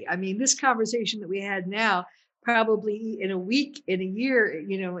day. I mean, this conversation that we had now, probably in a week, in a year,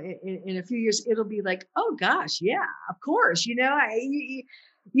 in a few years, it'll be like, oh gosh, yeah, of course, you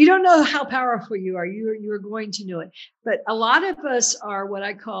don't know how powerful you are. You're going to know it. But a lot of us are what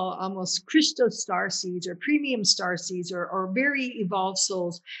I call almost Christos star seeds or premium star seeds or very evolved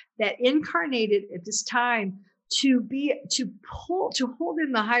souls that incarnated at this time to hold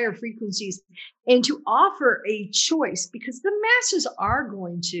in the higher frequencies and to offer a choice, because the masses are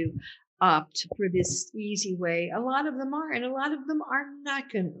going to opt for this easy way. A lot of them are, and a lot of them are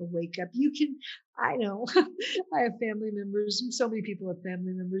not going to wake up. I know, I have family members, and so many people have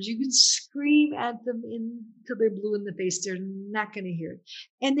family members. You can scream at them until they're blue in the face. They're not going to hear it.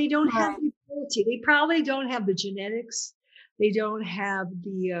 And they don't have the ability. They probably don't have the genetics. They don't have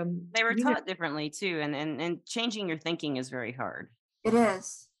the... they were taught differently too. And changing your thinking is very hard. It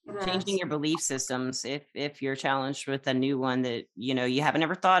is. Changing your belief systems if you're challenged with a new one that you haven't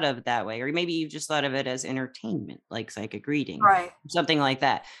ever thought of that way, or maybe you've just thought of it as entertainment, like psychic reading, right? Something like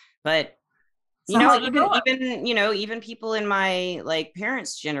that. But even people in my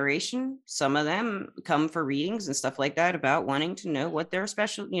parents' generation, some of them come for readings and stuff like that about wanting to know what their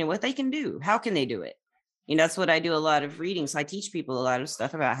special, what they can do, how can they do it. That's what I do. A lot of readings. I teach people a lot of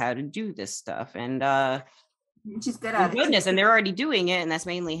stuff about how to do this stuff, and she's good at goodness, and they're already doing it, and that's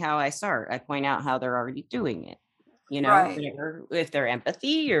mainly how I start. I point out how they're already doing it. Right. If they're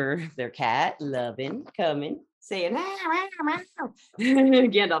empathy or if they're cat loving, coming, saying,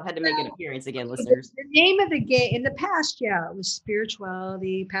 Gandalf had to make an appearance again, listeners. The name of the game in the past, yeah, it was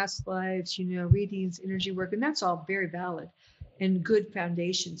spirituality, past lives, readings, energy work, and that's all very valid and good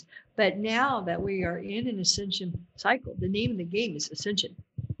foundations. But now that we are in an ascension cycle, the name of the game is ascension.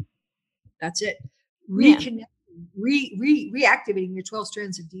 That's it. Reconnecting, reactivating your 12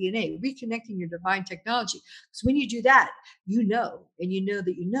 strands of DNA, reconnecting your divine technology. Because when you do that, and you know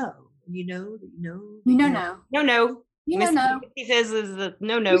that you know, and you know that you know. No. He says is the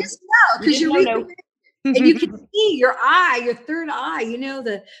no. You just know because you're and you can see your eye, your third eye.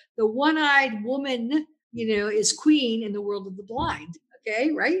 The one-eyed woman, is queen in the world of the blind.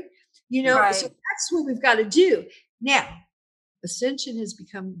 Okay, right? Right. So that's what we've got to do now. Ascension has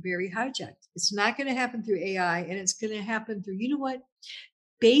become very hijacked. It's not going to happen through AI, and it's going to happen through,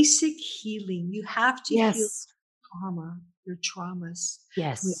 basic healing. You have to heal your traumas.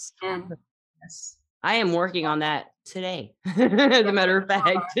 Yes. Yes. I am working on that today. As a matter of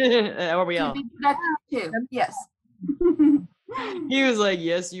fact, are we all? Too. Yes. He was like,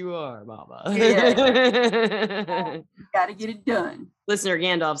 "Yes, you are, Mama." Gotta get it done. Listener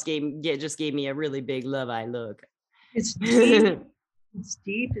Gandalf's just gave me a really big love eye look. It's deep. It's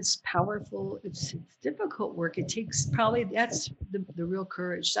deep. It's powerful. It's difficult work. It takes that's the real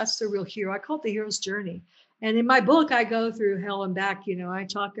courage. That's the real hero. I call it the hero's journey. And in my book, I go through hell and back. I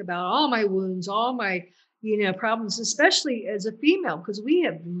talk about all my wounds, all my, problems, especially as a female, because we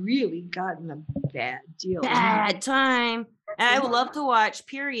have really gotten a bad deal. Bad time. And I would love to watch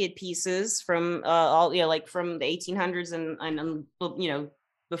period pieces from from the 1800s and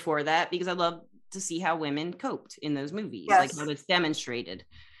before that, because I love to see how women coped in those movies, like how it's demonstrated.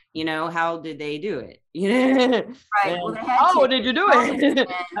 How did they do it? Right. Well, how did you do it?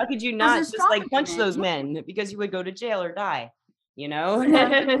 How could you not just punch those men because you would go to jail or die? Yeah,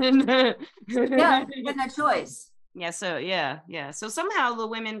 no choice. Yeah. So somehow the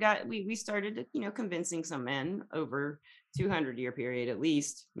women we started, convincing some men over 200-year period, at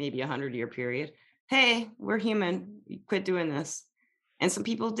least maybe 100-year period. Hey, we're human. Quit doing this. And some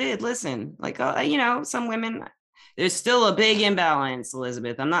people did listen. Some women. There's still a big imbalance,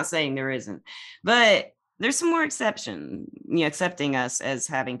 Elizabeth. I'm not saying there isn't, but there's some more accepting us as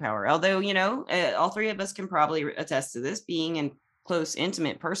having power. Although, all three of us can probably attest to this, being in close,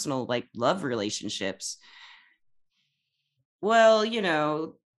 intimate, personal, love relationships. Well,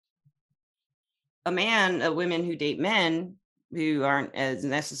 women who date men who aren't as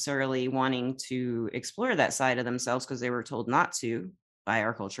necessarily wanting to explore that side of themselves because they were told not to by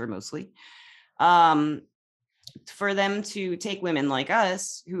our culture mostly. For them to take women like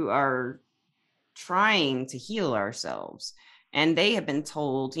us who are trying to heal ourselves, and they have been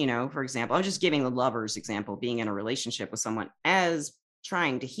told, for example, I'm just giving the lovers example, being in a relationship with someone as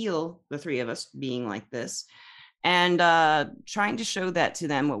trying to heal, the three of us being like this, and trying to show that to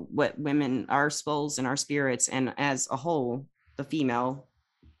them what women, our souls and our spirits, and as a whole, the female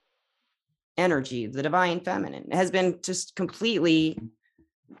energy, the divine feminine, has been just completely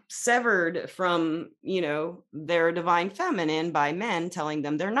severed from their divine feminine by men telling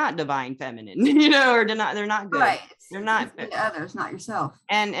them they're not divine feminine, or they're not good, right? They're not others, not yourself.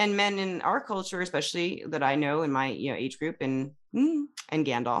 And men in our culture, especially that I know in my age group, and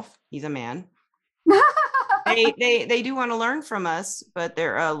Gandalf, he's a man. they do want to learn from us, but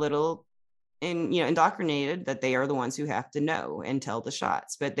they're a little indoctrinated that they are the ones who have to know and tell the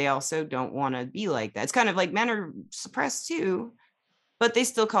shots, but they also don't want to be like that. It's kind of like men are suppressed too, but they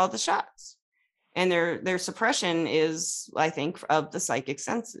still call the shots. And their suppression is, I think, of the psychic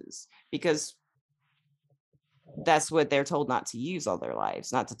senses, because that's what they're told not to use all their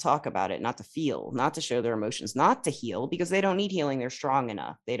lives, not to talk about it, not to feel, not to show their emotions, not to heal, because they don't need healing. They're strong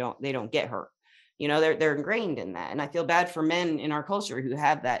enough. They don't get hurt. They're ingrained in that. And I feel bad for men in our culture who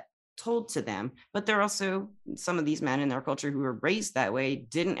have that told to them, but there are also some of these men in their culture who were raised that way,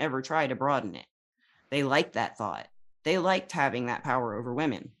 didn't ever try to broaden it. They liked that thought. They liked having that power over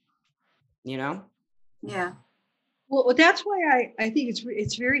women, Yeah. Well, that's why I think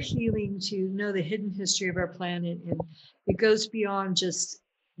it's very healing to know the hidden history of our planet, and it goes beyond just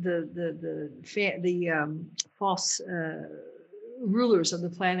the false rulers of the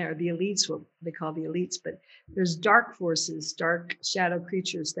planet, or the elites, what they call the elites. But there's dark forces, dark shadow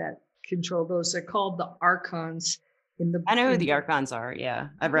creatures that control those. They're called the archons. I know who the archons are. Yeah,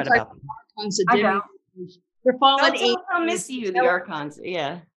 I've read about them. Archons, they're fallen angels. I'll miss you, the archons.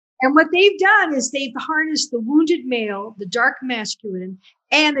 Yeah. And what they've done is they've harnessed the wounded male, the dark masculine,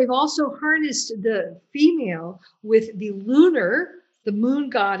 and they've also harnessed the female with the moon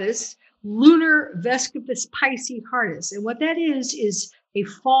goddess, lunar Veskipus Pisces harness. And what that is a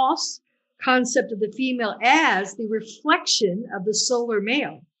false concept of the female as the reflection of the solar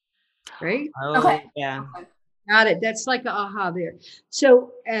male, right? Oh, Okay. yeah. Okay. Got it. That's like a aha there.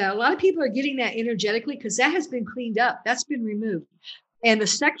 So a lot of people are getting that energetically because that has been cleaned up. That's been removed. And the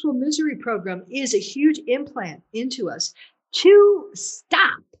sexual misery program is a huge implant into us to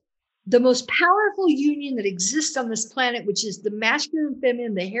stop the most powerful union that exists on this planet, which is the masculine and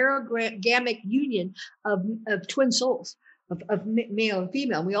feminine, the herogamic union of twin souls, of male and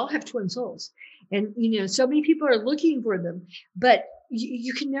female. We all have twin souls. And, so many people are looking for them, but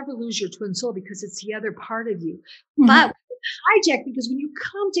you can never lose your twin soul because it's the other part of you. Mhm. But hijack, because when you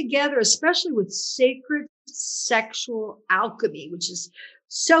come together, especially with sacred sexual alchemy, which is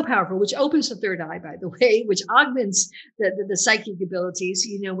so powerful, which opens the third eye, by the way, which augments the psychic abilities,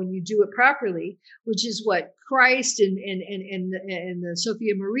 when you do it properly, which is what Christ and the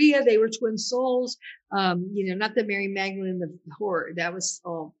Sophia Maria, they were twin souls. Not the Mary Magdalene, the horror, that was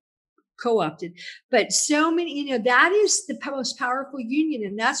all co-opted, but so many, that is the most powerful union.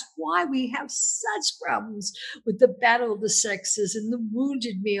 And that's why we have such problems with the battle of the sexes and the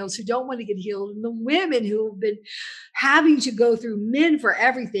wounded males who don't want to get healed, and the women who have been having to go through men for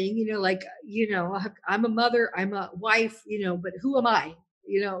everything, I'm a mother, I'm a wife, but who am I?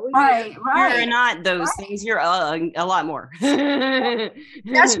 Right. You're not those things. You're a lot more.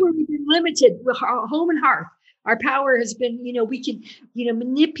 That's where we've been limited with home and hearth. Our power has been, we can,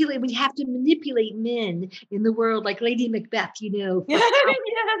 manipulate. We have to manipulate men in the world, like Lady Macbeth, Yes.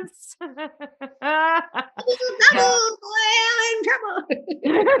 Can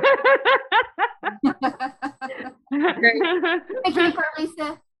we keep her,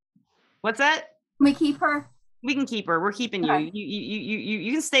 Lisa? What's that? Can we keep her? We can keep her. We're keeping you. Okay.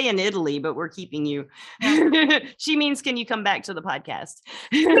 You can stay in Italy, but we're keeping you. She means, can you come back to the podcast?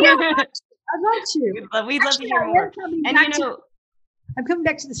 I'd love to. We'd love to hear more. And I'm coming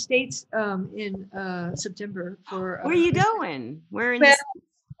back to the States in September for. Where are you going? Where in?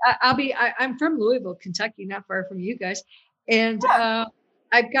 I'm from Louisville, Kentucky, not far from you guys, and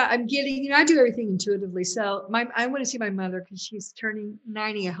I'm getting. I do everything intuitively. So I want to see my mother because she's turning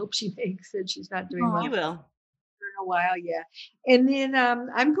 90. I hope she makes it. She's not doing well. You will. In a while, yeah. And then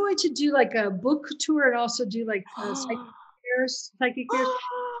I'm going to do like a book tour and also do like psychic cares.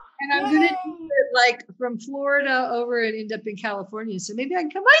 And I'm going to do it like from Florida over and end up in California. So maybe I can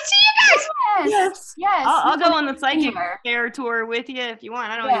come by and see you guys. Yes. I'll go on the psychic care tour with you if you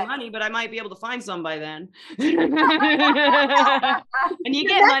want. I don't have money, but I might be able to find some by then. And you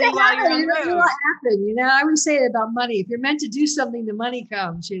get money while you're on the road. It will happen. I always say about money. If you're meant to do something, the money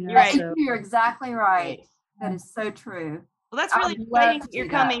comes. Right. So. You're exactly right. That is so true. Well, that's really exciting that you're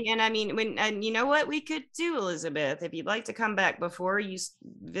coming. And I mean, and you know what we could do, Elizabeth, if you'd like to come back before you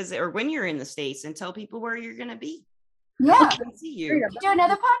visit or when you're in the States and tell people where you're going to be. Yeah. See you. Do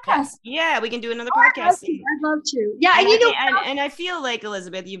another podcast. Yeah, we can do another podcast. I'd love to. Yeah. And I feel like,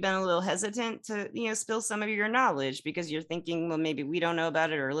 Elizabeth, you've been a little hesitant to, spill some of your knowledge because you're thinking, well, maybe we don't know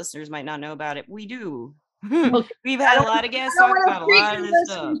about it or listeners might not know about it. We do. We've had a lot of guests talk about a lot of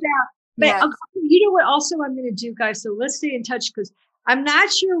this stuff. But you know what also I'm going to do, guys? So let's stay in touch because I'm not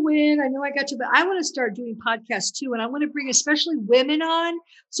sure when. I know I got you, but I want to start doing podcasts too. And I want to bring especially women on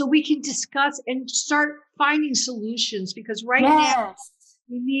so we can discuss and start finding solutions because now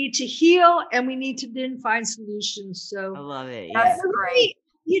we need to heal and we need to then find solutions. So I love it. That's great.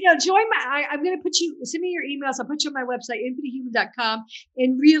 Join I'm going to send me your emails. I'll put you on my website, infinitehuman.com.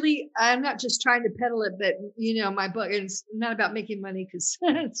 And really, I'm not just trying to peddle it, but my book, it's not about making money because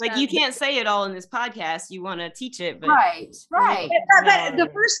like you can't say it all in this podcast. You want to teach it. But, right. But the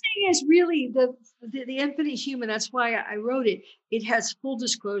first thing is really the infinite human. That's why I wrote it. It has full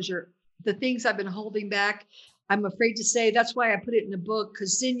disclosure. The things I've been holding back, I'm afraid to say. That's why I put it in a book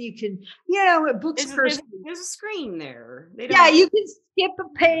because then you can, books first. There's a screen there. You can skip a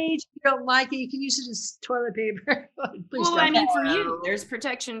page if you don't like it. You can use it as toilet paper. Well, I mean, for you, there's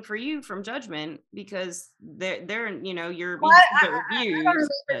protection for you from judgment because they're your views.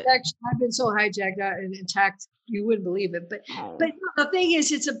 I've been so hijacked and attacked. You wouldn't believe it. But the thing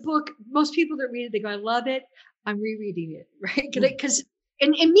is, it's a book. Most people that read it, they go, "I love it." I'm rereading it, right? Because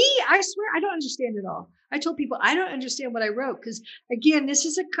and me, I swear, I don't understand it all. I told people I don't understand what I wrote because, again, this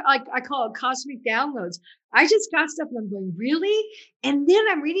is I call it cosmic downloads. I just got stuff and I'm going, really? And then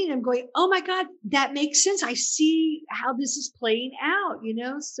I'm reading and I'm going, oh my God, that makes sense. I see how this is playing out,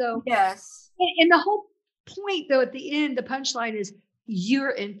 So yes. And the whole point, though, at the end, the punchline is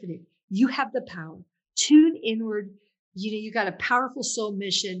you're infinite. You have the power. Tune inward. You got a powerful soul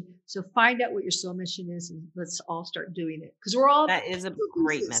mission. So find out what your soul mission is, and let's all start doing it, because we're all That is a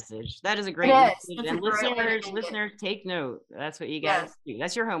great message. That is a great It is. message. That's a And great way to listeners, end it. listeners, take note. That's what you guys Yes. do.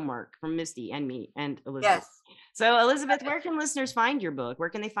 That's your homework from Misty and me and Elizabeth. Yes. So Elizabeth, where can listeners find your book? Where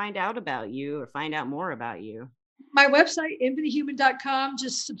can they find out about you or find out more about you? My website, infinitehuman.com.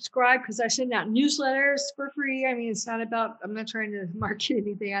 Just subscribe, because I send out newsletters for free. I mean, it's not about, I'm not trying to market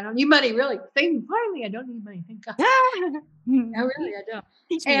anything. I don't need money, really. Finally, I don't need money. Thank God. No, really, I don't.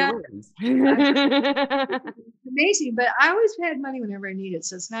 Teach me And- your ways. It's amazing, but I always had money whenever I need it.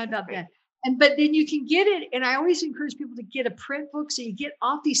 So it's not about that. But then you can get it. And I always encourage people to get a print book, so you get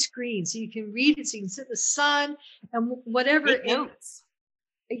off these screens, so you can read it, so you can sit in the sun and whatever. Take notes.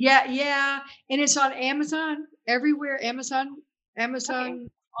 Yeah. And it's on Amazon, everywhere. Amazon. All over.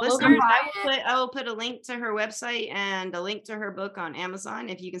 Listeners, I will put a link to her website and a link to her book on Amazon.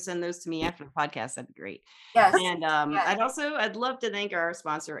 If you can send those to me after the podcast, that'd be great. Yes. And Yes. I'd love to thank our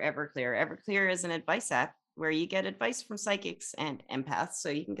sponsor, Everclear. Everclear is an advice app where you get advice from psychics and empaths, so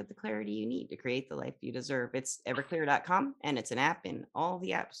you can get the clarity you need to create the life you deserve. It's everclear.com, and it's an app in all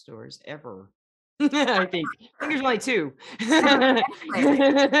the app stores ever. I think there's only 2.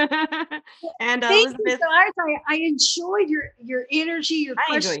 And Thank you, Elizabeth, guys. I enjoyed your energy, your I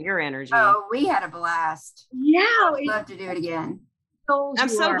questions. enjoy your energy. Oh, we had a blast. Yeah, I'd love to do it again. I'm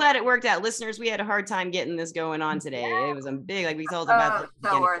so glad it worked out. Listeners, we had a hard time getting this going on today. It was a big, like we told about.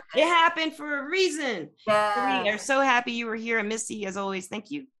 So worth It happened for a reason. Yeah. We are so happy you were here. And Misty, as always, thank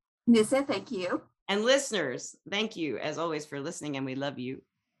you. Nissa, thank you. And listeners, thank you as always for listening, and we love you.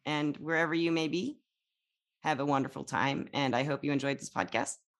 And wherever you may be, have a wonderful time. And I hope you enjoyed this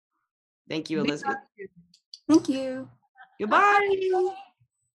podcast. Thank you, Elizabeth. Thank you. Goodbye.